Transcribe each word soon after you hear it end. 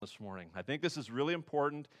this morning. I think this is really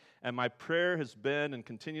important, and my prayer has been and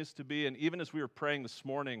continues to be, and even as we were praying this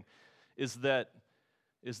morning, is that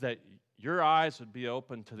your eyes would be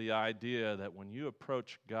open to the idea that when you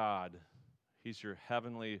approach God, He's your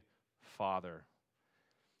heavenly Father.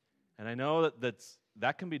 And I know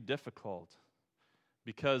that can be difficult,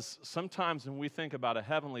 because sometimes when we think about a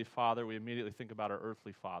heavenly Father, we immediately think about our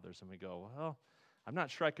earthly fathers, and we go, well, I'm not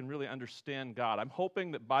sure I can really understand God. I'm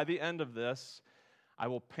hoping that by the end of this, I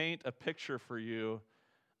will paint a picture for you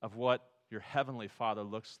of what your heavenly Father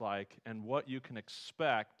looks like and what you can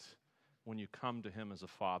expect when you come to Him as a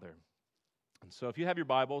Father. And so if you have your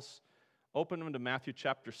Bibles, open them to Matthew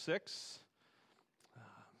chapter 6.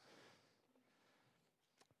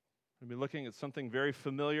 We'll be looking at something very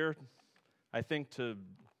familiar, I think,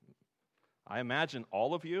 I imagine,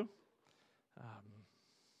 all of you.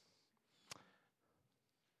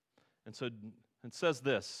 And so it says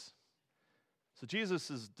this. So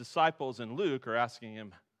Jesus' disciples in Luke are asking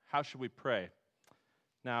him, how should we pray?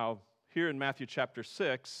 Now, here in Matthew chapter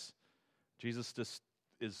 6, Jesus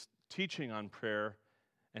is teaching on prayer,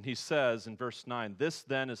 and he says in verse 9, "This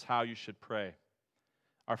then is how you should pray.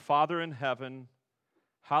 Our Father in heaven,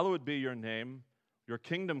 hallowed be your name, your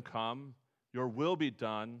kingdom come, your will be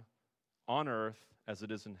done on earth as it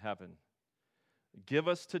is in heaven. Give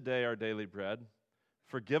us today our daily bread.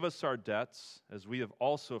 Forgive us our debts, as we have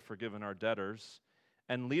also forgiven our debtors.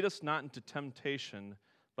 And lead us not into temptation,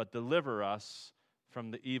 but deliver us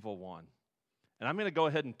from the evil one." And I'm going to go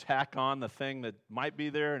ahead and tack on the thing that might be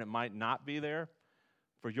there and it might not be there.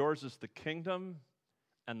 For yours is the kingdom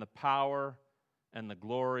and the power and the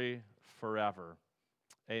glory forever.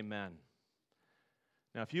 Amen.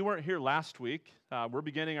 Now, if you weren't here last week, we're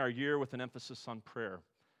beginning our year with an emphasis on prayer.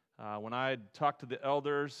 When I talked to the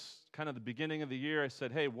elders, kind of the beginning of the year, I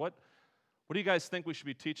said, hey, what do you guys think we should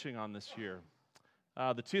be teaching on this year?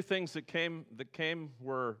 The two things that came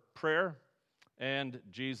were prayer and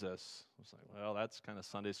Jesus. I was like, well, that's kind of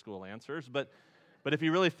Sunday school answers, but if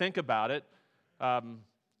you really think about it,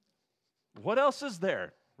 what else is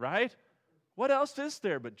there, right? What else is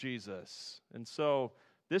there but Jesus? And so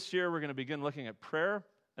this year we're going to begin looking at prayer,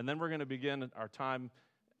 and then we're going to begin our time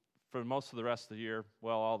for most of the rest of the year,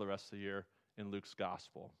 all the rest of the year, in Luke's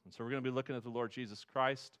gospel. And so we're going to be looking at the Lord Jesus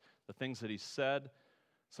Christ, the things that He said,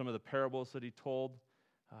 some of the parables that He told.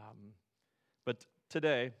 But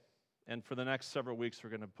today, and for the next several weeks, we're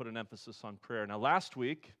going to put an emphasis on prayer. Now, last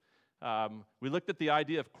week, we looked at the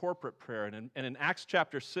idea of corporate prayer. And in Acts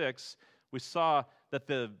chapter 6, we saw that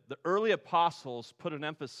the early apostles put an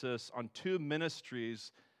emphasis on two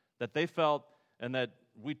ministries that they felt and that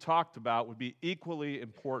we talked about would be equally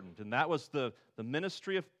important. And that was the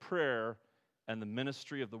ministry of prayer and the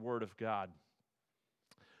ministry of the Word of God.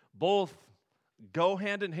 Both go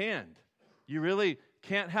hand in hand. You really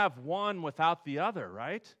can't have one without the other,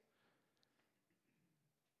 right?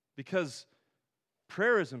 Because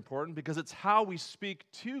prayer is important because it's how we speak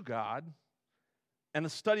to God, and the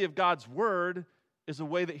study of God's Word is a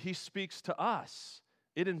way that He speaks to us.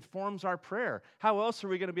 It informs our prayer. How else are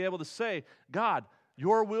we going to be able to say, God,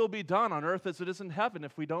 your will be done on earth as it is in heaven,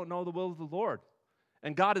 if we don't know the will of the Lord?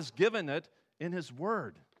 And God has given it in His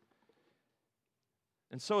Word.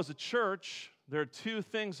 And so as a church, there are two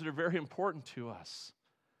things that are very important to us.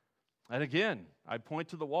 And again, I point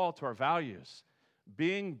to the wall, to our values.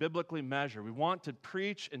 Being biblically measured. We want to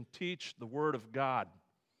preach and teach the Word of God.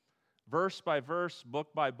 Verse by verse,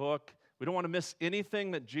 book by book. We don't want to miss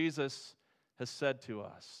anything that Jesus has said to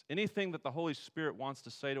us. Anything that the Holy Spirit wants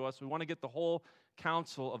to say to us. We want to get the whole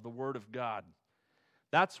counsel of the Word of God.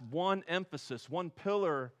 That's one emphasis, one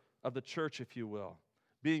pillar of the church, if you will.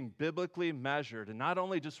 Being biblically measured, and not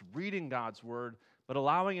only just reading God's Word, but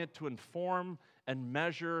allowing it to inform and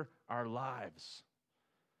measure our lives.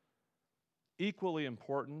 Equally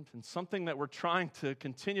important, and something that we're trying to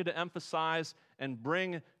continue to emphasize and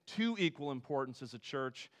bring to equal importance as a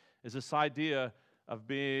church, is this idea of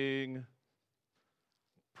being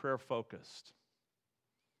prayer-focused.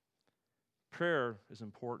 Prayer is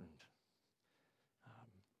important.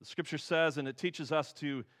 The Scripture says, and it teaches us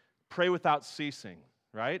to pray without ceasing,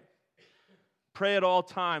 right? Pray at all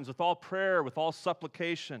times, with all prayer, with all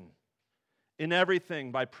supplication. In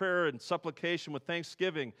everything, by prayer and supplication with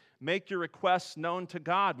thanksgiving, make your requests known to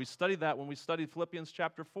God. We studied that when we studied Philippians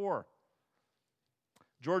chapter 4.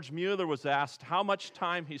 George Mueller was asked how much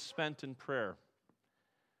time he spent in prayer.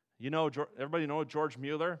 You know, everybody know George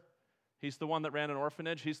Mueller? He's the one that ran an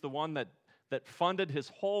orphanage. He's the one that funded his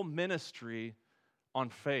whole ministry on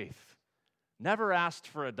faith. Never asked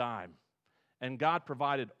for a dime. And God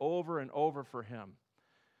provided over and over for him.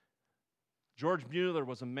 George Mueller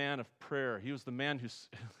was a man of prayer. He was the man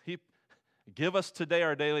he give us today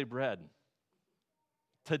our daily bread.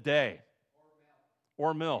 Today.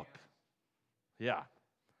 Or milk. Yeah.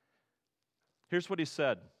 Here's what he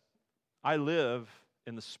said. I live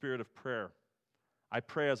in the spirit of prayer. I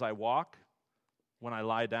pray as I walk, when I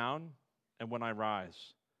lie down, and when I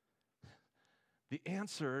rise. The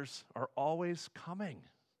answers are always coming,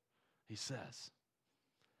 he says.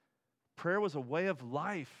 Prayer was a way of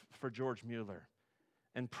life for George Mueller,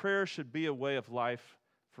 and prayer should be a way of life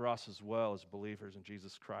for us as well as believers in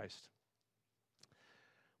Jesus Christ.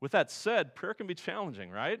 With that said, prayer can be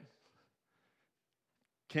challenging, right?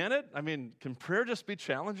 Can it? I mean, can prayer just be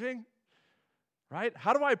challenging? Right?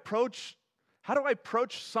 How do I approach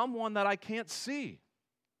someone that I can't see?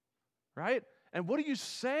 Right? And what do you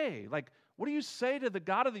say? Like, what do you say to the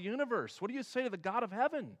God of the universe? What do you say to the God of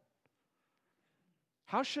heaven?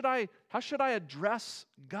 How should I address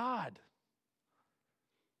God?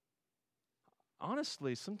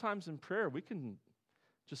 Honestly, sometimes in prayer we can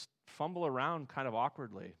just fumble around kind of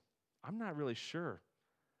awkwardly. I'm not really sure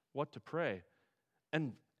what to pray.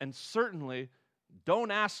 And certainly,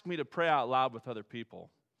 don't ask me to pray out loud with other people,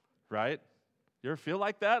 right? You ever feel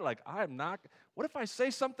like that? Like, what if I say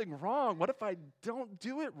something wrong? What if I don't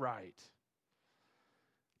do it right?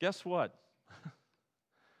 Guess what?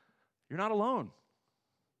 You're not alone.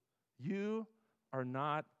 You are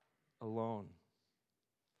not alone.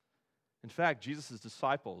 In fact, Jesus'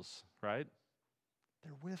 disciples, right?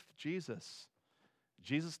 They're with Jesus.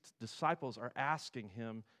 Jesus' disciples are asking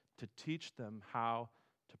him to teach them how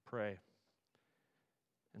to pray.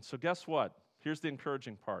 And so guess what? Here's the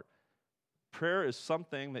encouraging part. Prayer is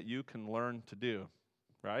something that you can learn to do,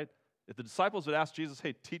 right? If the disciples would ask Jesus,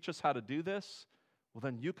 hey, teach us how to do this, well,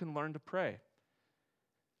 then you can learn to pray.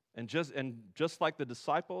 And just like the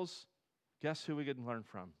disciples, guess who we get to learn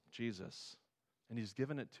from? Jesus. And he's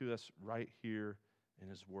given it to us right here in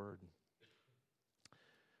his word.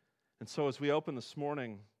 And so as we open this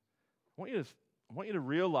morning, I want you to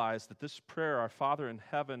realize that this prayer, our Father in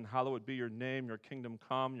heaven, hallowed be your name, your kingdom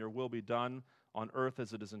come, your will be done on earth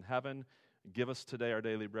as it is in heaven. Give us today our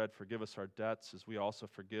daily bread. Forgive us our debts as we also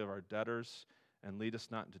forgive our debtors. And lead us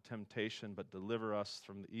not into temptation, but deliver us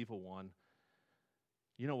from the evil one.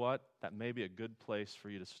 You know what? That may be a good place for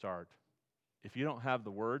you to start. If you don't have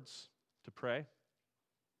the words to pray,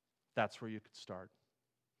 that's where you could start.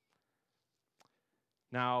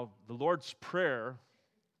 Now, the Lord's Prayer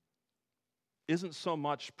isn't so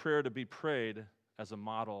much prayer to be prayed as a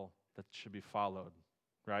model that should be followed,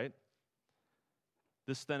 right?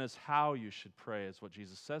 This then is how you should pray, is what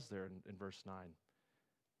Jesus says there in verse 9.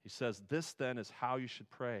 He says, this then is how you should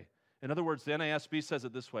pray. In other words, the NASB says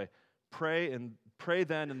it this way, pray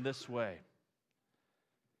then in this way.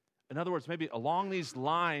 In other words, maybe along these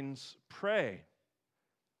lines, pray.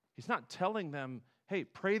 He's not telling them, hey,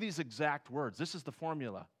 pray these exact words. This is the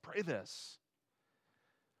formula. Pray this.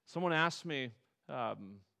 Someone asked me,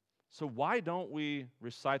 so why don't we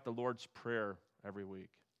recite the Lord's Prayer every week?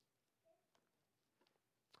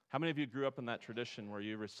 How many of you grew up in that tradition where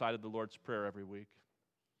you recited the Lord's Prayer every week?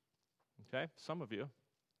 Okay, some of you.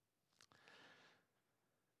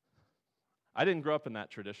 I didn't grow up in that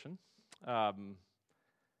tradition.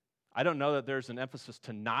 I don't know that there's an emphasis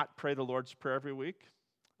to not pray the Lord's Prayer every week.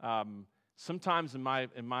 Sometimes when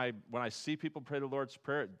I see people pray the Lord's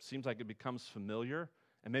Prayer, it seems like it becomes familiar,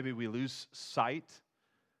 and maybe we lose sight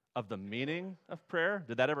of the meaning of prayer.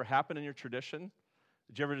 Did that ever happen in your tradition?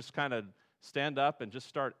 Did you ever just kind of stand up and just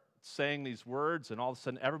start saying these words, and all of a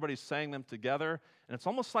sudden everybody's saying them together, and it's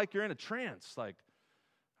almost like you're in a trance, like,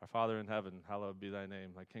 our Father in heaven, hallowed be thy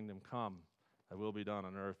name, thy kingdom come, thy will be done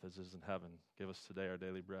on earth as is in heaven. Give us today our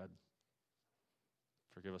daily bread.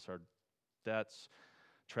 Forgive us our debts,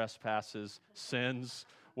 trespasses, sins,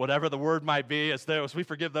 whatever the word might be, as we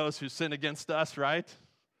forgive those who sin against us, right?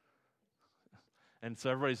 And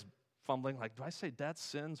so everybody's fumbling, like, do I say debts,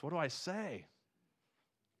 sins? What do I say?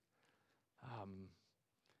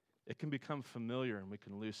 It can become familiar, and we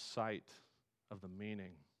can lose sight of the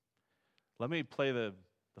meaning. Let me play the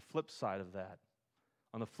flip side of that.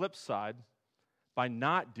 On the flip side, by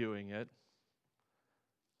not doing it,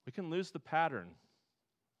 we can lose the pattern.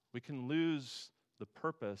 We can lose the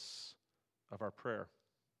purpose of our prayer.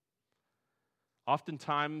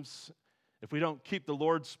 Oftentimes, if we don't keep the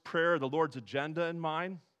Lord's Prayer, the Lord's agenda in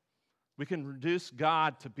mind, we can reduce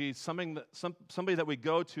God to be somebody that we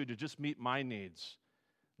go to just meet my needs,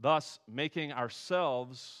 thus making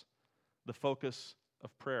ourselves the focus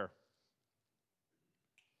of prayer.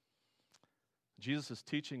 Jesus is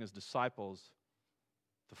teaching his disciples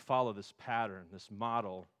to follow this pattern, this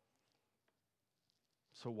model.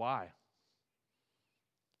 So why?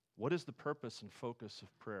 What is the purpose and focus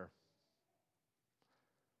of prayer?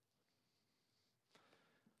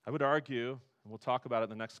 I would argue, and we'll talk about it in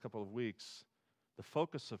the next couple of weeks, the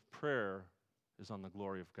focus of prayer is on the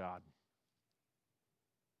glory of God.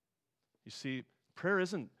 You see, prayer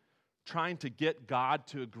isn't trying to get God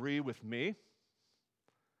to agree with me.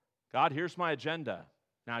 God, here's my agenda.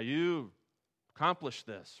 Now you accomplish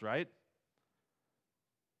this, right?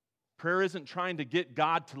 Prayer isn't trying to get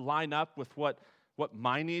God to line up with what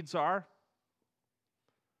my needs are.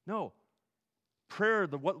 No. Prayer,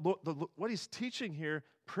 what he's teaching here,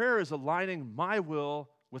 prayer is aligning my will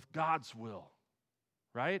with God's will,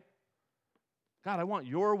 right? God, I want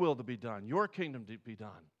your will to be done, your kingdom to be done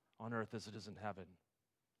on earth as it is in heaven.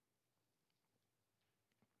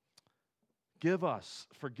 Give us,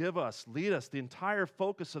 forgive us, lead us. The entire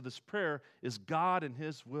focus of this prayer is God and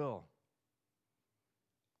his will.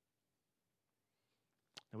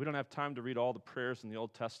 And we don't have time to read all the prayers in the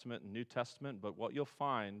Old Testament and New Testament, but what you'll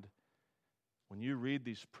find when you read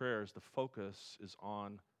these prayers, the focus is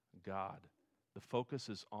on God. The focus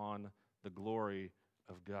is on the glory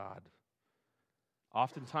of God.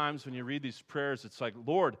 Oftentimes when you read these prayers, it's like,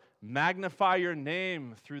 Lord, magnify your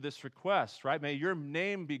name through this request, right? May your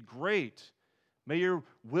name be great. May your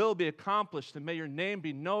will be accomplished, and may your name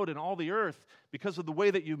be known in all the earth because of the way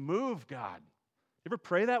that you move, God. You ever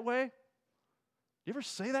pray that way? You ever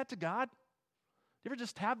say that to God? You ever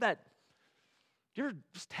just have that? You ever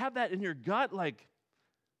just have that in your gut, like,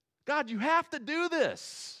 God, you have to do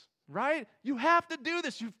this, right? You have to do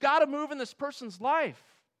this. You've got to move in this person's life.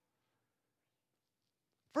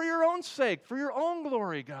 For your own sake, for your own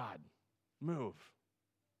glory, God, move.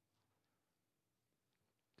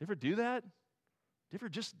 Do you ever do that? Do you ever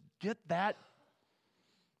just get that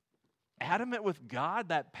adamant with God,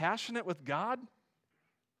 that passionate with God?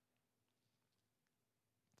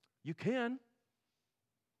 You can.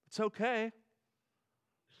 It's okay.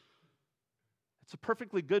 It's a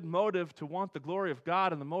perfectly good motive to want the glory of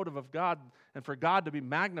God, and the motive of God and for God to be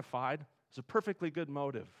magnified is a perfectly good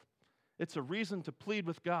motive. It's a reason to plead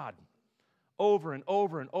with God over and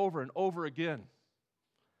over and over and over again.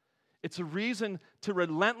 It's a reason to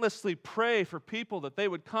relentlessly pray for people that they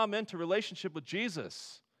would come into relationship with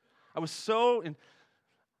Jesus.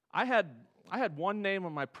 I had one name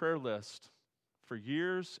on my prayer list for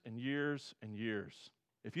years and years and years.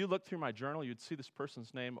 If you look through my journal, you'd see this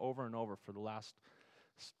person's name over and over for the last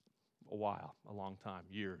a long time,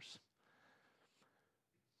 years.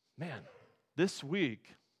 Man, this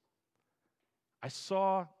week, I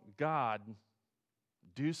saw God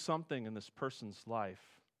do something in this person's life,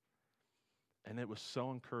 and it was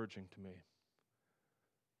so encouraging to me.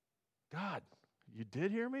 God, you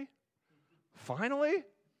did hear me? Finally?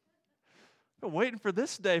 I've been waiting for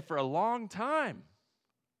this day for a long time.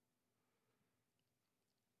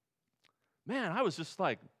 Man, I was just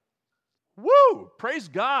like, woo, praise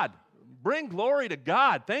God. Bring glory to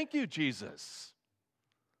God. Thank you, Jesus.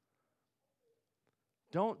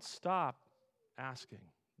 Don't stop asking.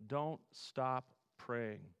 Don't stop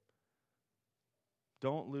praying.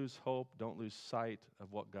 Don't lose hope. Don't lose sight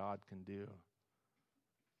of what God can do.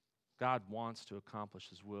 God wants to accomplish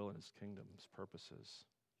his will and his kingdom's purposes.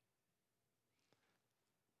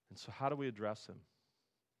 And so how do we address him?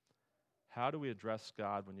 How do we address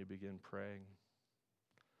God when you begin praying?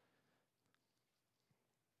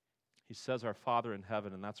 He says, our Father in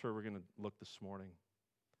heaven, and that's where we're going to look this morning.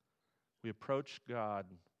 We approach God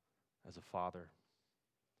as a father.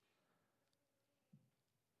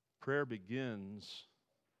 Prayer begins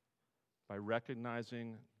by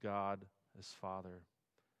recognizing God as Father.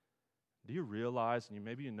 Do you realize, and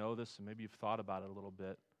maybe you know this, and maybe you've thought about it a little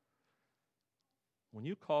bit, when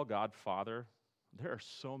you call God Father, there are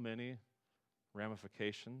so many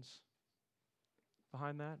ramifications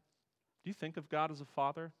behind that. Do you think of God as a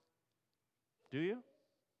father? Do you?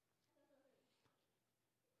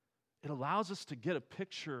 It allows us to get a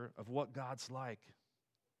picture of what God's like.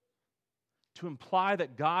 To imply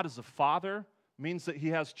that God is a father means that he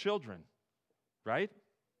has children, right?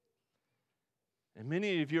 And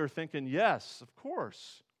many of you are thinking, yes, of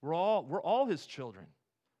course, we're all his children.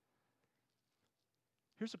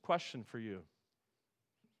 Here's a question for you.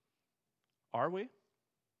 Are we?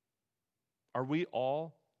 Are we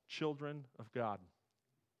all children of God?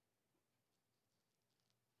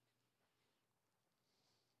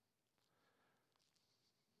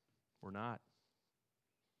 We're not.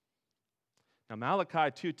 Now,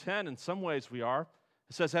 Malachi 2:10, in some ways we are.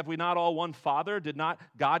 It says, have we not all one Father? Did not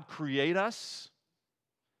God create us?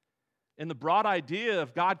 In the broad idea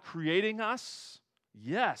of God creating us,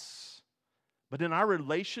 yes. But in our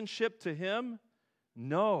relationship to him,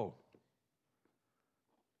 no.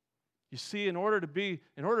 You see, in order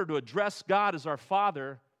to address God as our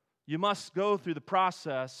Father, you must go through the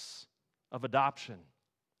process of adoption,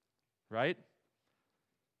 right?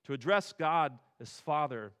 To address God as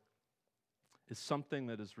Father is something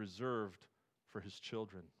that is reserved for His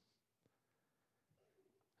children.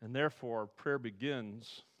 And therefore, prayer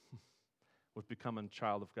begins with becoming a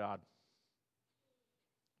child of God.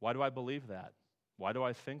 Why do I believe that? Why do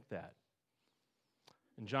I think that?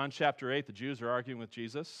 In John chapter 8, the Jews are arguing with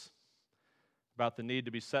Jesus about the need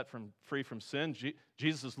to be set free from sin.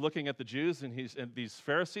 Jesus is looking at the Jews and these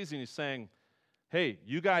Pharisees, and he's saying, hey,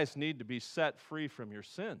 you guys need to be set free from your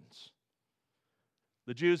sins.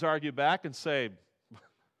 The Jews argue back and say,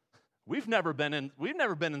 we've never been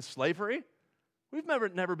in slavery. We've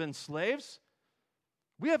never been slaves.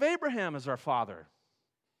 We have Abraham as our father.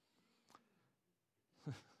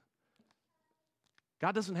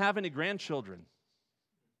 God doesn't have any grandchildren.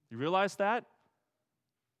 You realize that?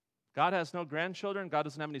 God has no grandchildren. God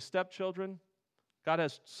doesn't have any stepchildren. God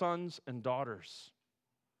has sons and daughters.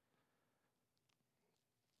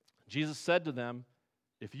 Jesus said to them,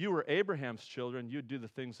 if you were Abraham's children, you'd do the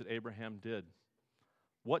things that Abraham did.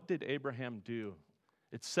 What did Abraham do?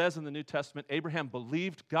 It says in the New Testament, Abraham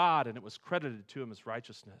believed God and it was credited to him as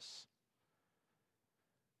righteousness.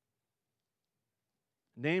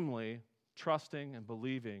 Namely, trusting and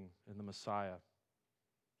believing in the Messiah.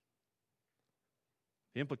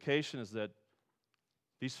 The implication is that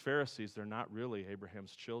these Pharisees, they're not really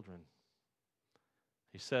Abraham's children.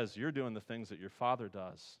 He says, you're doing the things that your father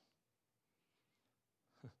does.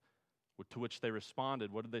 To which they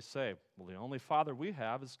responded, what did they say? Well, the only father we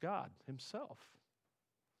have is God Himself.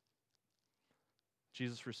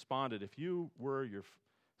 Jesus responded, if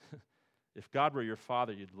God were your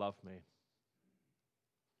father, you'd love me.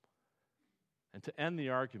 And to end the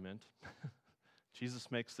argument,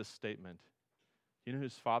 Jesus makes this statement. You know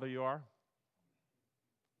whose father you are?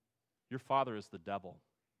 Your father is the devil.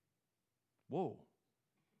 Whoa.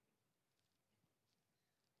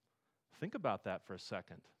 Think about that for a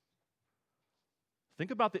second.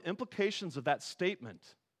 Think about the implications of that statement.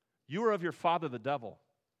 You are of your father, the devil.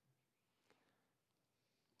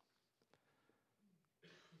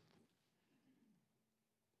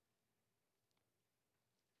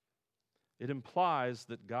 It implies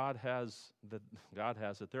that God has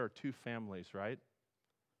that there are two families, right?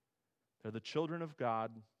 There are the children of God,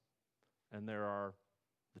 and there are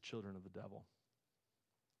the children of the devil.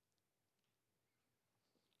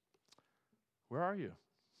 Where are you?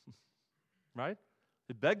 Right?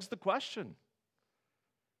 It begs the question.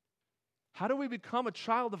 How do we become a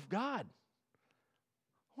child of God?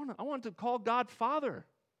 I want to call God Father.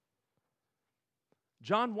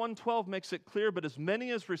 John 1:12 makes it clear, but as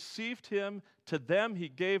many as received Him, to them He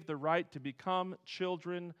gave the right to become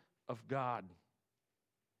children of God.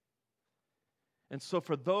 And so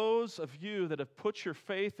for those of you that have put your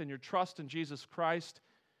faith and your trust in Jesus Christ,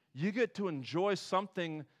 you get to enjoy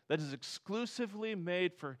something that is exclusively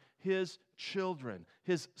made for His children,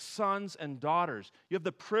 His sons and daughters. You have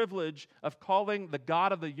the privilege of calling the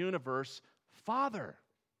God of the universe Father.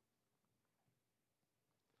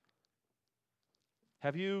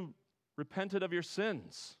 Have you repented of your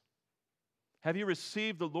sins? Have you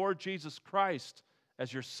received the Lord Jesus Christ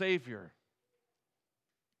as your Savior?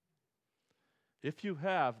 If you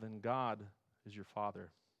have, then God is your Father.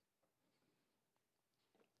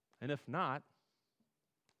 And if not,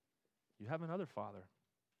 you have another Father.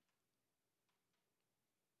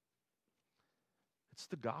 It's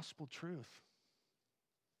the gospel truth.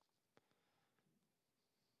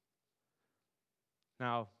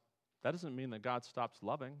 Now, that doesn't mean that God stops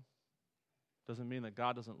loving. Doesn't mean that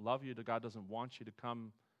God doesn't love you, that God doesn't want you to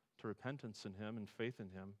come to repentance in Him and faith in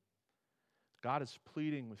Him. God is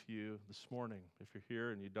pleading with you this morning. If you're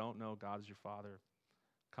here and you don't know God is your Father,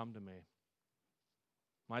 come to me.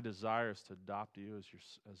 My desire is to adopt you as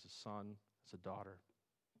a son, as a daughter.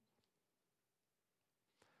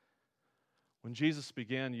 When Jesus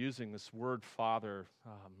began using this word Father,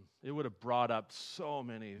 it would have brought up so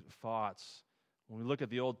many thoughts. When we look at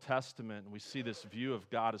the Old Testament and we see this view of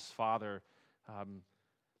God as Father,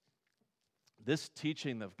 this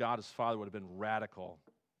teaching of God as Father would have been radical,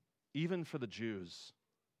 even for the Jews.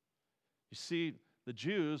 You see, the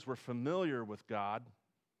Jews were familiar with God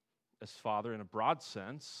as Father in a broad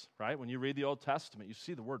sense, right? When you read the Old Testament, you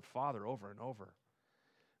see the word Father over and over.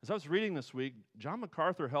 As I was reading this week, John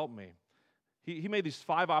MacArthur helped me. He made these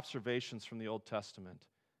 5 observations from the Old Testament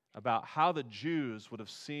about how the Jews would have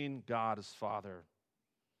seen God as Father.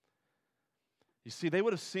 You see, they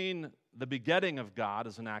would have seen the begetting of God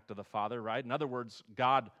as an act of the Father, right? In other words,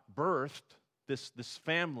 God birthed this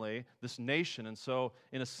family, this nation. And so,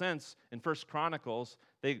 in a sense, in 1 Chronicles,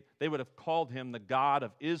 they would have called him the God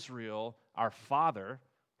of Israel, our Father,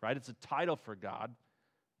 right? It's a title for God,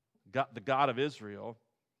 the God of Israel.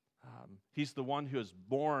 He's the one who has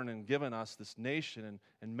born and given us this nation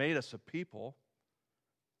and made us a people.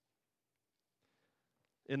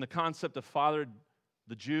 In the concept of Father,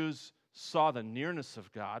 the Jews saw the nearness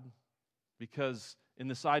of God, because in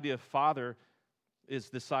this idea of Father is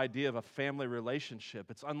this idea of a family relationship.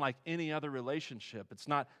 It's unlike any other relationship. It's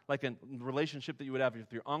not like a relationship that you would have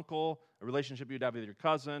with your uncle, a relationship you'd have with your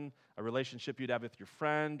cousin, a relationship you'd have with your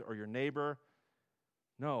friend or your neighbor.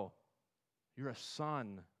 No, you're a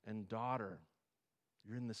son and daughter.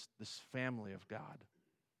 You're in this family of God.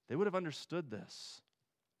 They would have understood this.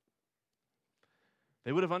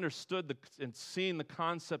 They would have understood and seen the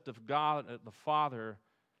concept of God, the Father,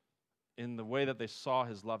 in the way that they saw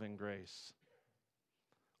his loving grace.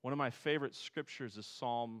 One of my favorite scriptures is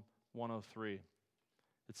Psalm 103.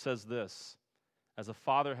 It says this: "As a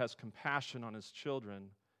father has compassion on his children,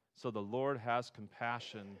 so the Lord has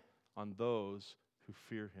compassion on those who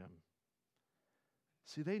fear him."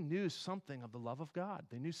 See, they knew something of the love of God.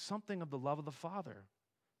 They knew something of the love of the Father.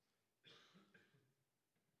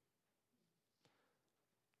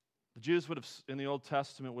 The Jews would have, in the Old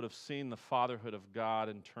Testament, would have seen the fatherhood of God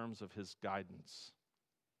in terms of his guidance.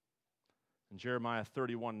 In Jeremiah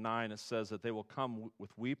 31:9, it says that they will come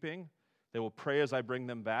with weeping. They will pray as I bring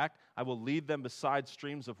them back. I will lead them beside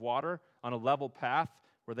streams of water on a level path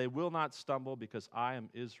where they will not stumble, because I am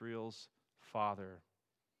Israel's Father.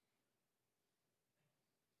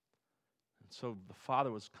 And so the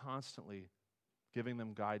Father was constantly giving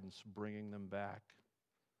them guidance, bringing them back.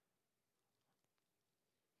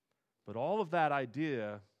 But all of that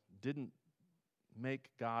idea didn't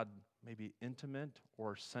make God maybe intimate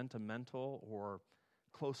or sentimental or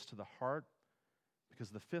close to the heart, because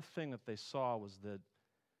the fifth thing that they saw was that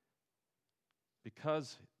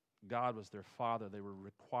because God was their Father, they were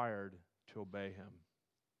required to obey him.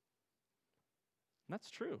 And that's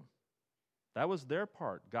true. That was their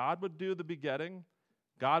part. God would do the begetting.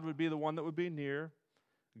 God would be the one that would be near.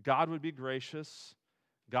 God would be gracious.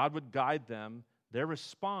 God would guide them. Their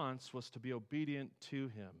response was to be obedient to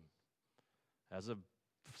him, as a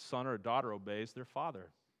son or a daughter obeys their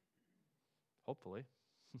father. Hopefully.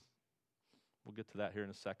 We'll get to that here in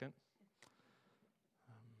a second.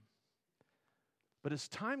 But as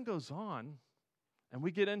time goes on, and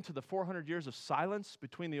we get into the 400 years of silence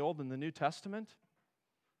between the Old and the New Testament,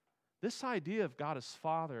 this idea of God as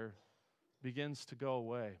Father begins to go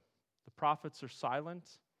away. The prophets are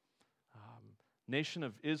silent. Nation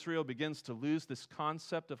of Israel begins to lose this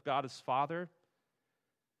concept of God as Father.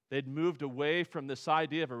 They'd moved away from this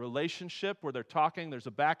idea of a relationship where they're talking, there's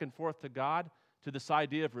a back and forth to God, to this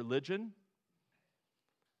idea of religion.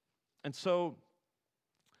 And so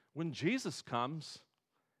when Jesus comes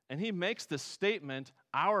and he makes this statement,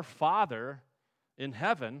 "Our Father in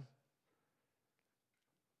heaven,"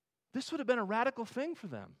 this would have been a radical thing for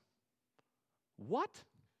them. What?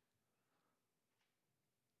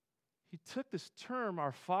 He took this term,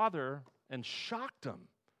 "our Father," and shocked them.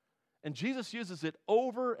 And Jesus uses it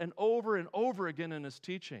over and over and over again in his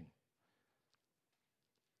teaching.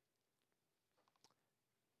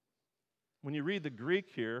 When you read the Greek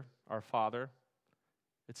here, "our Father,"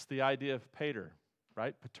 it's the idea of pater,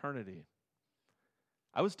 right? Paternity.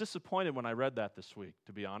 I was disappointed when I read that this week,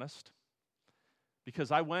 to be honest,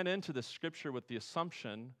 because I went into this scripture with the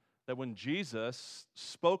assumption that when Jesus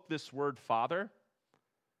spoke this word Father,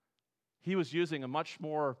 he was using a much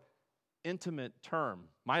more intimate term.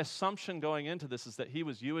 My assumption going into this is that he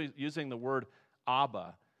was using the word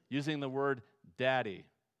Abba, using the word Daddy.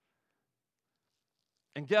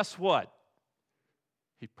 And guess what?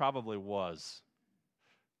 He probably was.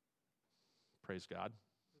 Praise God.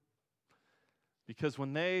 Because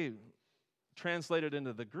when they translated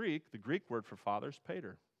into the Greek word for father is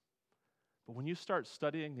pater. But when you start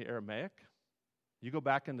studying the Aramaic, you go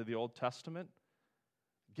back into the Old Testament,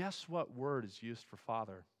 guess what word is used for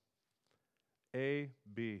father?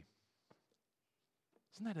 A-B.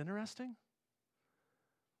 Isn't that interesting?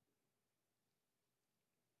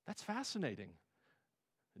 That's fascinating.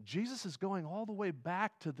 Jesus is going all the way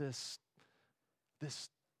back to this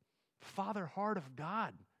father heart of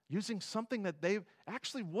God, using something that they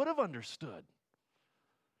actually would have understood.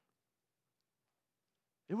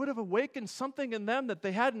 It would have awakened something in them that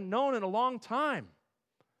they hadn't known in a long time.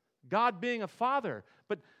 God being a father.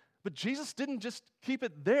 But Jesus didn't just keep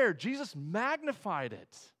it there. Jesus magnified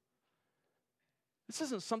it. This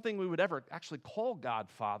isn't something we would ever actually call God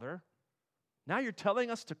Father. Now you're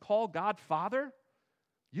telling us to call God Father?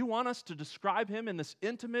 You want us to describe him in this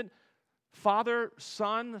intimate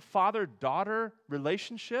father-son, father-daughter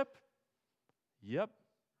relationship? Yep.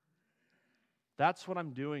 That's what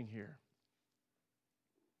I'm doing here.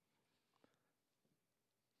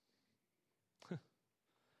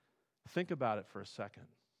 Think about it for a second.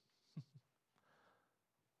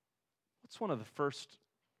 What's one of the first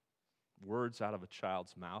words out of a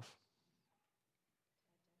child's mouth?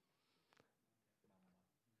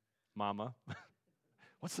 Mama.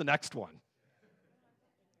 What's the next one?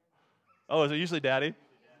 Oh, is it usually daddy?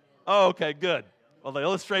 Oh, okay, good. Well, the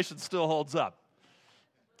illustration still holds up.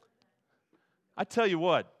 I tell you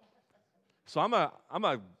what, so I'm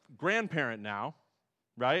a grandparent now,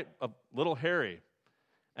 right, of little Harry.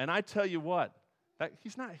 And I tell you what,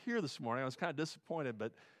 he's not here this morning. I was kind of disappointed,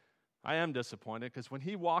 but I am disappointed because when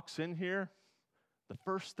he walks in here, the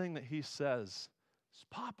first thing that he says is,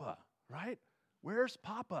 Papa, right? Where's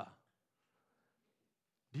Papa?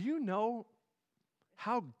 Do you know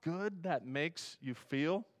how good that makes you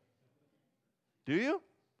feel? Do you?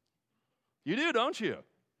 You do, don't you?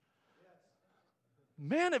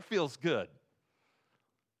 Man, it feels good.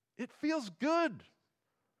 It feels good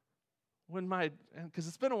because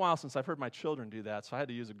it's been a while since I've heard my children do that, so I had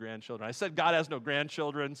to use a grandchildren. I said God has no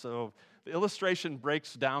grandchildren, so the illustration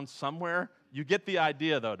breaks down somewhere. You get the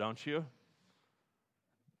idea, though, don't you?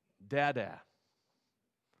 Dada.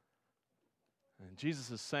 And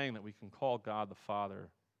Jesus is saying that we can call God the Father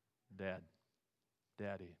Dad,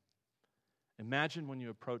 Daddy. Imagine when you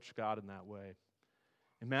approach God in that way.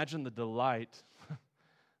 Imagine the delight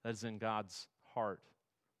that is in God's heart,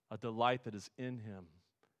 a delight that is in him.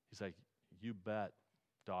 He's like, you bet,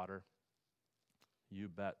 daughter. You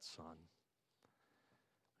bet, son.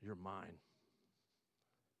 You're mine.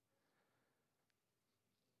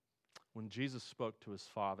 When Jesus spoke to his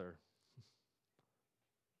Father,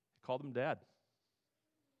 he called him Dad.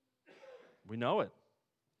 We know it.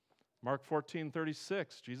 Mark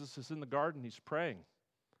 14:36, Jesus is in the garden, he's praying.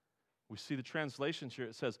 We see the translations here.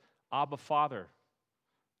 It says, Abba, Father,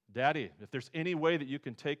 Daddy, if there's any way that you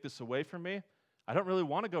can take this away from me, I don't really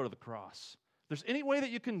want to go to the cross. If there's any way that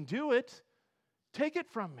you can do it, take it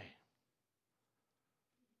from me.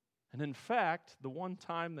 And in fact, the one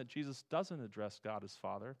time that Jesus doesn't address God as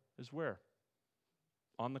Father is where?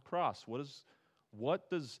 On the cross. What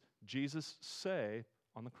does Jesus say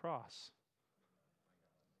on the cross?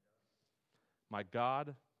 My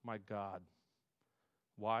God,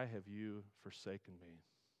 why have you forsaken me?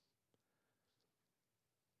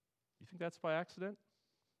 You think that's by accident?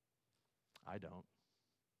 I don't.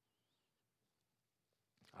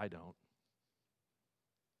 It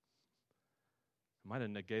might have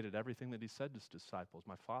negated everything that he said to his disciples.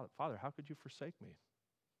 My Father, how could you forsake me?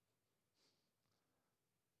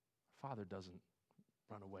 Father doesn't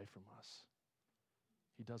run away from us.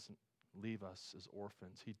 He doesn't leave us as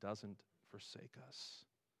orphans. He doesn't forsake us.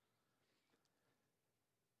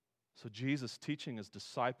 So Jesus, teaching his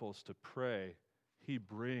disciples to pray, he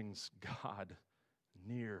brings God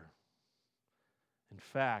near. In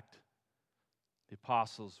fact, the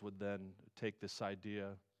apostles would then take this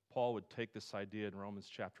idea, Paul would take this idea in Romans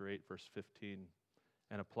chapter 8, verse 15,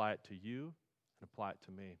 and apply it to you and apply it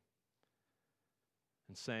to me.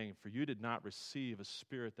 And saying, for you did not receive a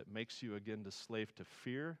spirit that makes you again the slave to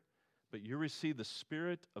fear, but you received the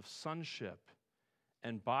spirit of sonship,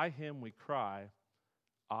 and by him we cry,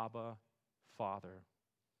 Abba, Father,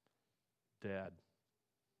 Dad.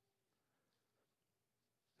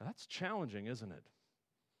 Now that's challenging, isn't it?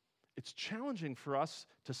 It's challenging for us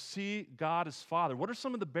to see God as Father. What are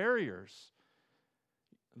some of the barriers?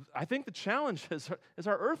 I think the challenge is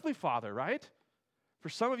our earthly father, right? For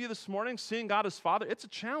some of you this morning, seeing God as Father, it's a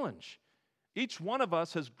challenge. Each one of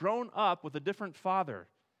us has grown up with a different father.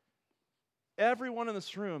 Everyone in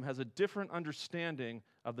this room has a different understanding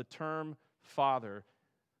of the term father,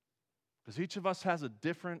 because each of us has a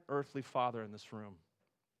different earthly father in this room.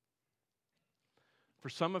 For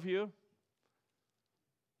some of you,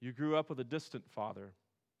 you grew up with a distant father,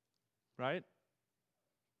 right?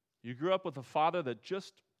 You grew up with a father that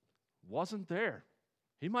just wasn't there.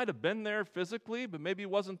 He might have been there physically, but maybe he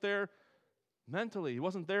wasn't there mentally. He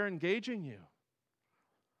wasn't there engaging you.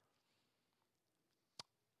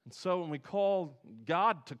 And so when we call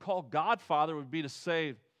God, to call God Father would be to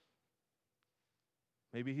say,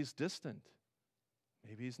 maybe he's distant.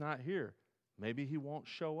 Maybe he's not here. Maybe he won't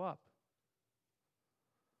show up.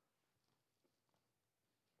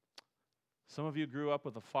 Some of you grew up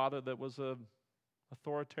with a father that was an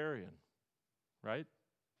authoritarian, right?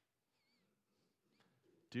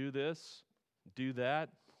 Do this, do that,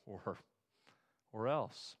 or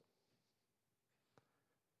else.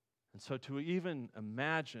 And so to even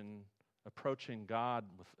imagine approaching God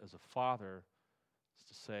as a father is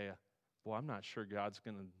to say, boy, I'm not sure God's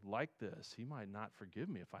going to like this. He might not forgive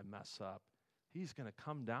me if I mess up. He's going to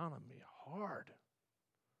come down on me hard.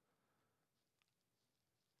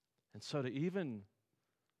 And so to even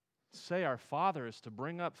say our Father is to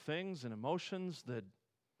bring up things and emotions that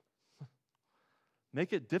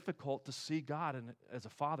make it difficult to see God as a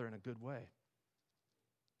father in a good way.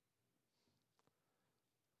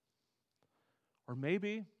 Or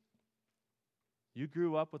maybe you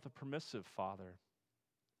grew up with a permissive father.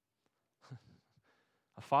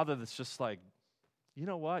 A father that's just like, you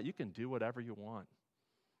know what? You can do whatever you want.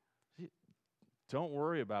 Don't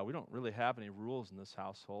worry about it. We don't really have any rules in this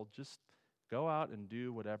household. Just go out and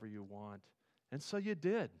do whatever you want. And so you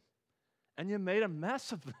did. And you made a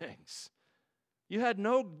mess of things. You had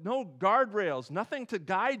no guardrails, nothing to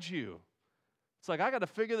guide you. It's like, I got to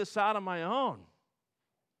figure this out on my own.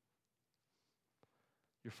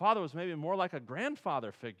 Your father was maybe more like a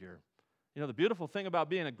grandfather figure. You know, the beautiful thing about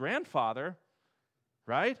being a grandfather,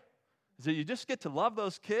 right, is that you just get to love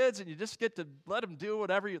those kids and you just get to let them do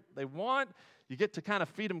whatever they want. You get to kind of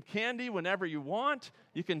feed them candy whenever you want.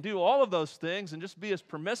 You can do all of those things and just be as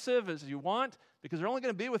permissive as you want because they're only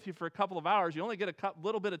going to be with you for a couple of hours. You only get a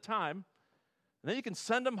little bit of time. And then you can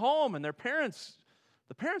send them home, and the parents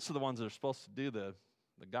are the ones that are supposed to do the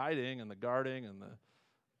guiding and the guarding and the,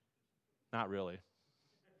 not really.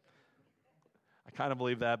 I kind of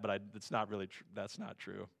believe that, but it's not really true. That's not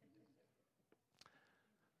true.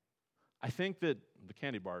 I think that the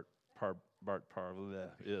candy part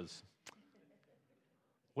is.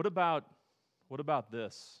 What about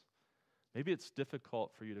this? Maybe it's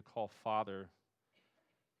difficult for you to call Father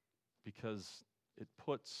because it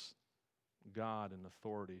puts God in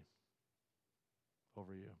authority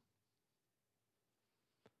over you.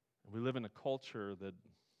 And we live in a culture that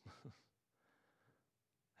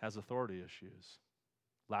has authority issues,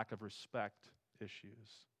 lack of respect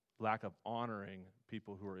issues, lack of honoring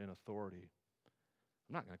people who are in authority.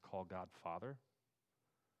 I'm not going to call God Father.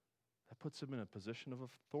 That puts him in a position of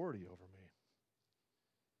authority over me.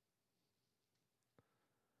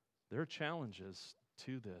 There are challenges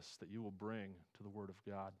to this that you will bring to the Word of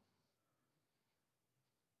God.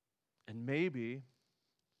 And maybe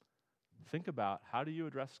think about, how do you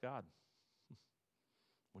address God?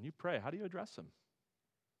 When you pray, how do you address him?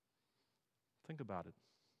 Think about it.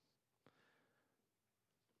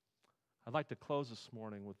 I'd like to close this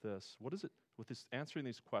morning with this. Answering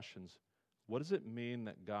these questions? What does it mean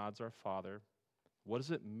that God's our Father? What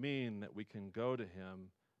does it mean that we can go to him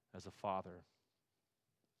as a father?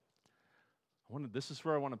 This is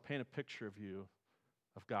where I want to paint a picture of you,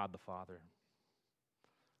 of God the Father.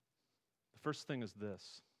 The first thing is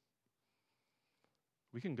this.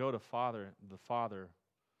 We can go to the Father,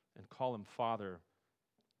 and call him Father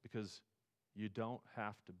because you don't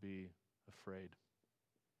have to be afraid.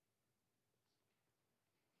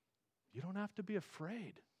 You don't have to be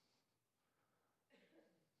afraid.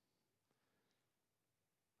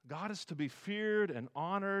 God is to be feared and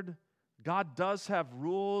honored. God does have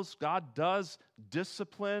rules. God does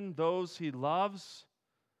discipline those he loves.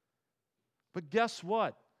 But guess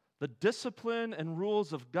what? The discipline and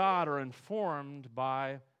rules of God are informed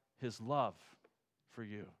by his love for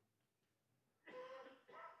you.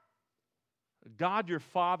 God, your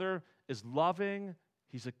Father, is loving.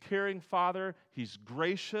 He's a caring Father. He's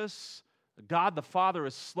gracious. God the Father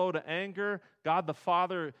is slow to anger. God the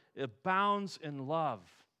Father abounds in love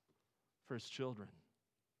for his children.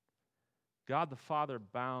 God the Father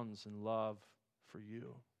abounds in love for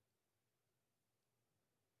you.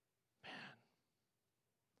 Man,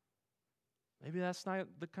 maybe that's not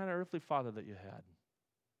the kind of earthly father that you had.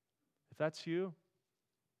 If that's you,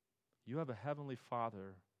 you have a heavenly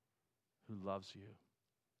Father who loves you,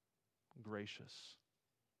 gracious,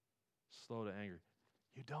 slow to anger.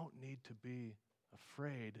 You don't need to be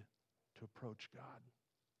afraid to approach God.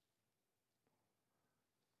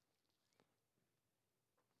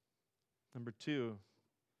 Number 2,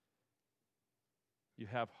 you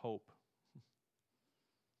have hope.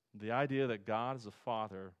 The idea that God is a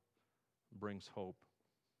Father brings hope.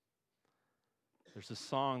 There's a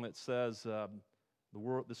song that says,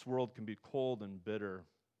 this world can be cold and bitter.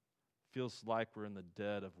 Feels like we're in the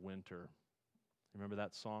dead of winter. Remember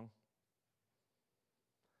that song?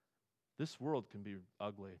 This world can be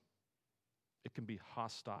ugly. It can be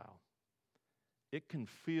hostile. It can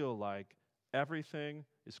feel like everything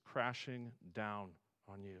is crashing down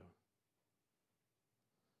on you.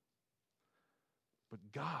 But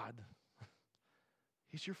God,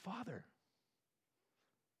 he's your Father.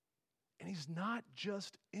 And he's not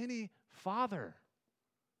just any father.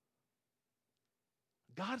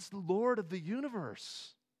 God's the Lord of the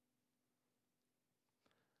universe.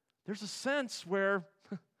 There's a sense where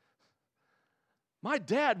my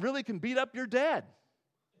dad really can beat up your dad.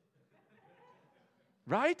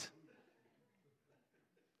 Right?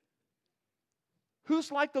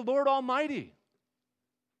 Who's like the Lord Almighty?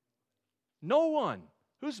 No one.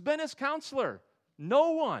 Who's been his counselor?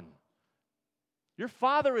 No one. Your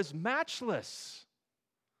Father is matchless.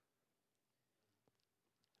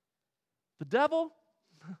 The devil,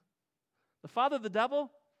 the father of the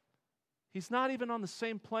devil, he's not even on the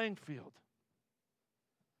same playing field.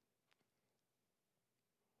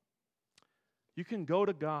 You can go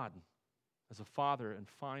to God as a father and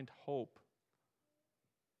find hope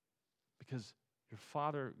because your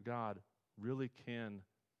Father God really can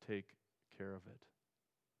take care of it.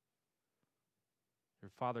 Your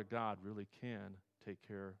Father God really can take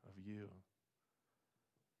care of you.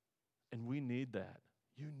 And we need that.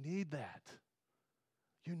 You need that.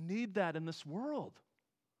 You need that in this world.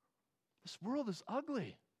 This world is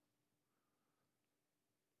ugly.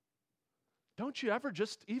 Don't you ever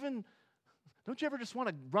just want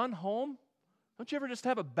to run home? Don't you ever just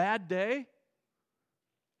have a bad day?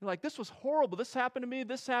 You're like, this was horrible. This happened to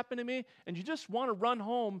me, and you just want to run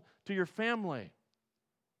home to your family.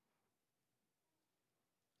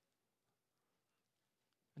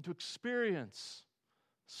 And to experience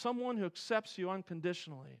someone who accepts you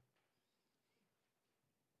unconditionally.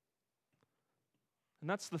 And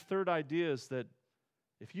that's the third idea, is that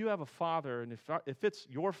if you have a father, and if it's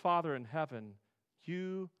your Father in heaven,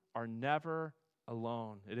 you are never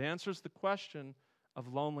alone. It answers the question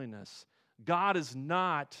of loneliness. God is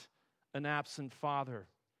not an absent Father.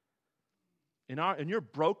 In your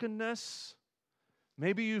brokenness,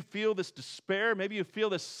 maybe you feel this despair, maybe you feel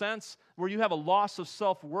this sense where you have a loss of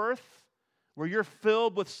self-worth, where you're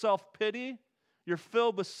filled with self-pity, you're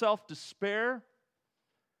filled with self-despair.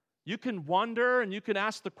 You can wonder and you can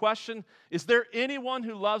ask the question, is there anyone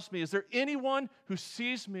who loves me? Is there anyone who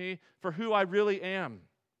sees me for who I really am?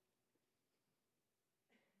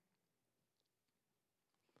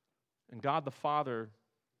 And God the Father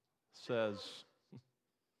says,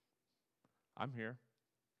 I'm here.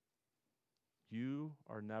 You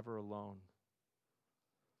are never alone.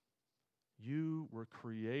 You were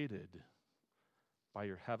created by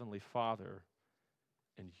your Heavenly Father,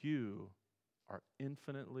 and you are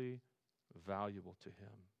infinitely valuable to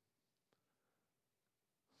Him.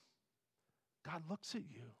 God looks at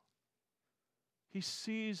you. He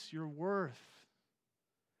sees your worth.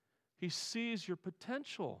 He sees your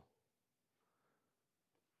potential.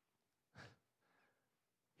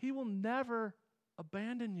 He will never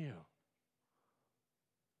abandon you,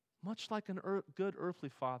 much like a good earthly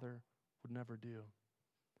father would never do.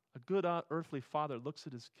 A good earthly father looks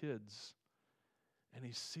at his kids and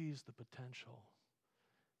he sees the potential.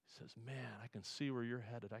 He says, man, I can see where you're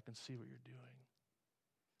headed. I can see what you're doing.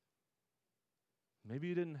 Maybe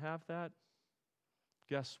you didn't have that.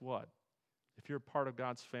 Guess what? If you're a part of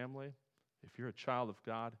God's family, if you're a child of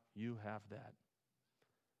God, you have that.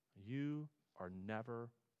 You are never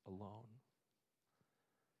alone.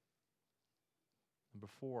 Number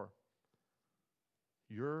 4,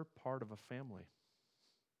 you're part of a family.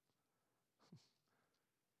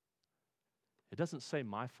 It doesn't say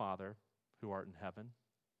my Father who art in heaven,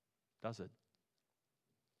 does it?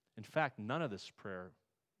 In fact, none of this prayer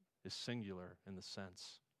is singular in the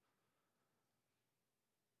sense.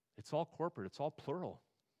 It's all corporate, it's all plural.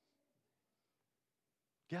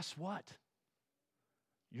 Guess what?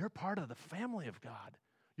 You're part of the family of God.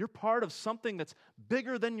 You're part of something that's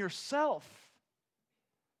bigger than yourself.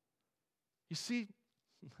 You see,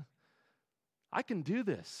 I can do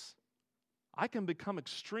this. I can become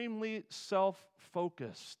extremely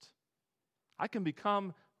self-focused. I can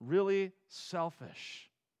become really selfish.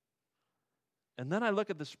 And then I look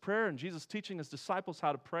at this prayer and Jesus teaching his disciples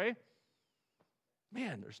how to pray.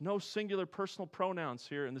 Man, there's no singular personal pronouns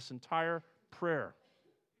here in this entire prayer.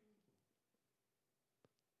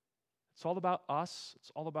 It's all about us.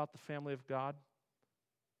 It's all about the family of God.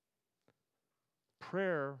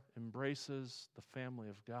 Prayer embraces the family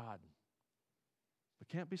of God. We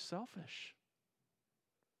can't be selfish.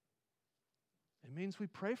 It means we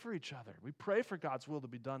pray for each other. We pray for God's will to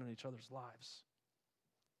be done in each other's lives.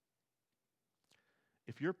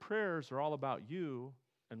 If your prayers are all about you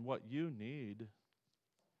and what you need,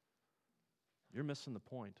 you're missing the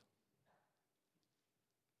point.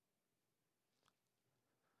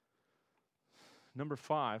 Number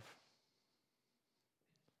 5,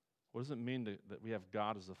 what does it mean that we have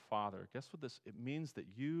God as a Father? Guess what this? It means that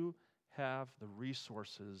you have the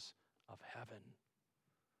resources of heaven.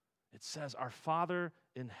 It says, our Father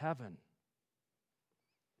in heaven.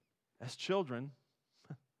 As children,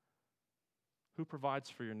 who provides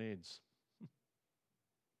for your needs?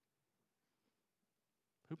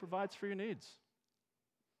 Who provides for your needs?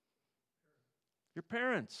 Your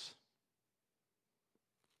parents.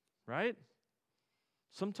 Right?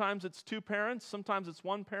 Sometimes it's two parents, sometimes it's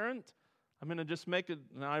one parent. I'm going to just make it,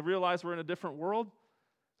 now I realize we're in a different world.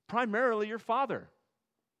 Primarily your father.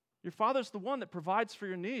 Your father's the one that provides for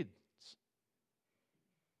your needs.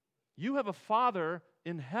 You have a Father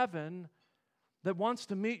in heaven that wants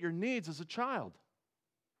to meet your needs as a child.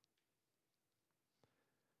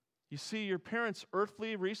 You see, your parents'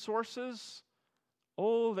 earthly resources,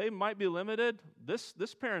 oh, they might be limited. This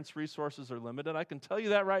parent's resources are limited. I can tell you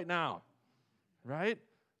that right now. Right?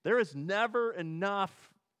 There is never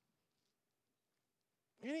enough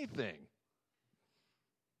anything.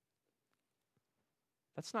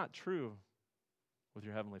 That's not true with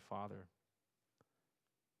your Heavenly Father.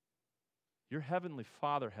 Your Heavenly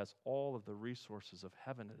Father has all of the resources of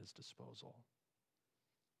heaven at His disposal.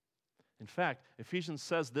 In fact, Ephesians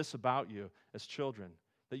says this about you as children,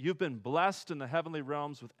 that you've been blessed in the heavenly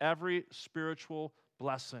realms with every spiritual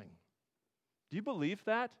blessing. Do you believe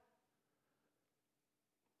that?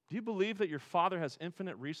 Do you believe that your Father has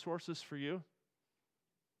infinite resources for you?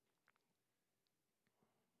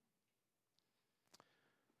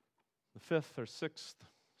 The fifth or sixth,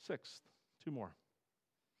 two more.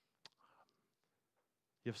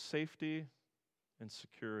 You have safety and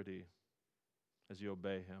security as you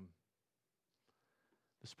obey Him.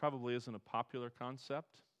 This probably isn't a popular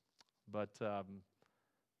concept, but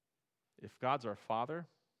if God's our Father,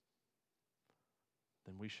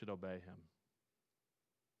 then we should obey Him.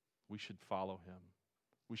 We should follow Him.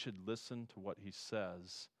 We should listen to what He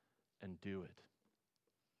says and do it.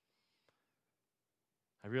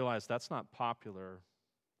 I realize that's not popular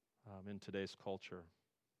in today's culture.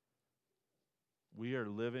 We are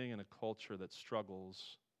living in a culture that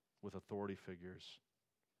struggles with authority figures.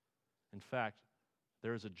 In fact,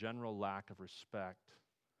 there is a general lack of respect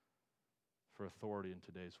for authority in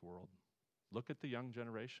today's world. Look at the young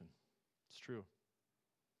generation. It's true.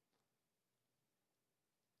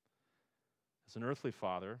 As an earthly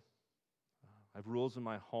father, I have rules in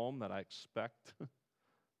my home that I expect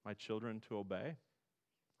my children to obey,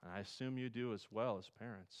 and I assume you do as well as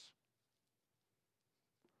parents.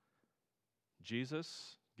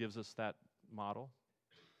 Jesus gives us that model.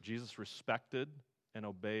 Jesus respected and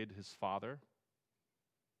obeyed His Father.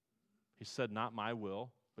 He said, "Not my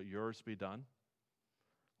will, but yours be done."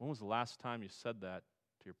 When was the last time you said that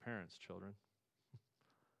to your parents, children?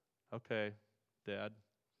 Okay, Dad,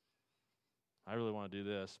 I really want to do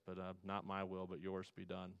this, but not my will, but yours be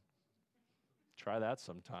done. Try that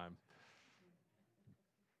sometime.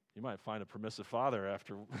 You might find a permissive father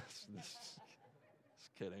after this.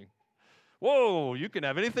 Just kidding. Whoa, you can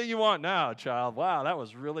have anything you want now, child. Wow, that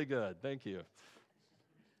was really good. Thank you.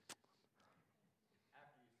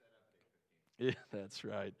 Yeah, that's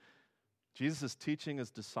right. Jesus is teaching His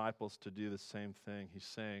disciples to do the same thing. He's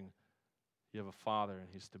saying, you have a Father, and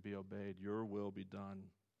He's to be obeyed. Your will be done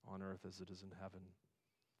on earth as it is in heaven.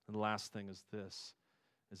 And the last thing is this,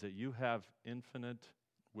 is that you have infinite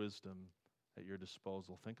wisdom at your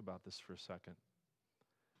disposal. Think about this for a second.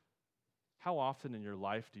 How often in your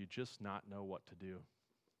life do you just not know what to do?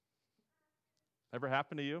 Ever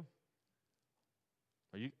happen to you?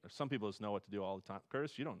 Some people just know what to do all the time.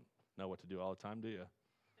 Curtis, you don't know what to do all the time, do you?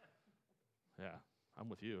 Yeah, I'm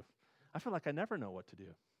with you. I feel like I never know what to do.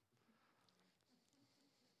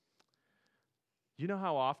 You know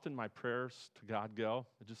how often my prayers to God go?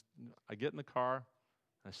 I get in the car,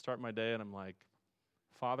 I start my day, and I'm like,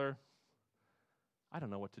 Father, I don't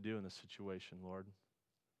know what to do in this situation, Lord.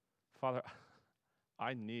 Father,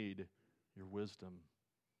 I need your wisdom.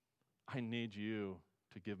 I need you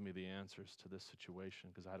to give me the answers to this situation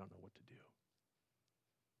because I don't know what to do.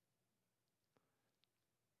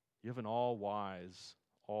 You have an all-wise,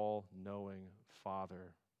 all-knowing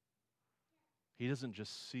Father. He doesn't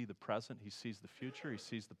just see the present, He sees the future, He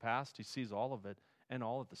sees the past, He sees all of it, and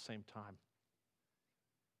all at the same time.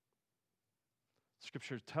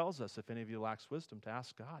 Scripture tells us if any of you lacks wisdom to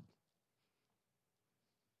ask God.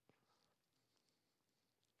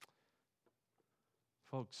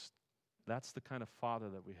 Folks, that's the kind of Father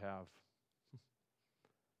that we have.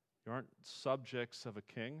 You aren't subjects of a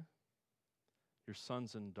king. You're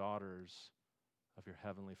sons and daughters of your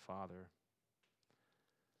Heavenly Father.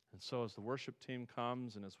 And so as the worship team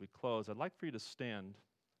comes and as we close, I'd like for you to stand,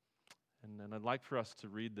 and I'd like for us to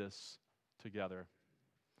read this together.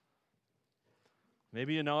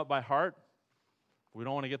 Maybe you know it by heart. We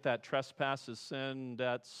don't want to get that trespasses, sin,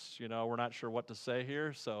 debts, we're not sure what to say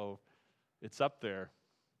here, so it's up there.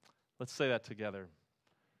 Let's say that together.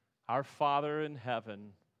 Our Father in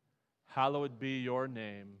heaven, hallowed be your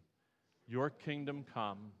name. Your kingdom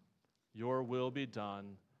come, your will be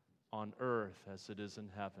done on earth as it is in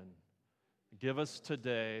heaven. Give us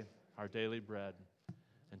today our daily bread,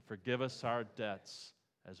 and forgive us our debts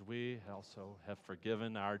as we also have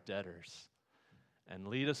forgiven our debtors. And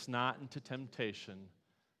lead us not into temptation,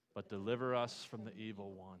 but deliver us from the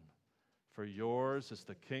evil one. For yours is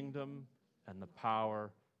the kingdom and the power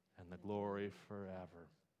and the glory forever.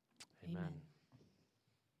 Amen.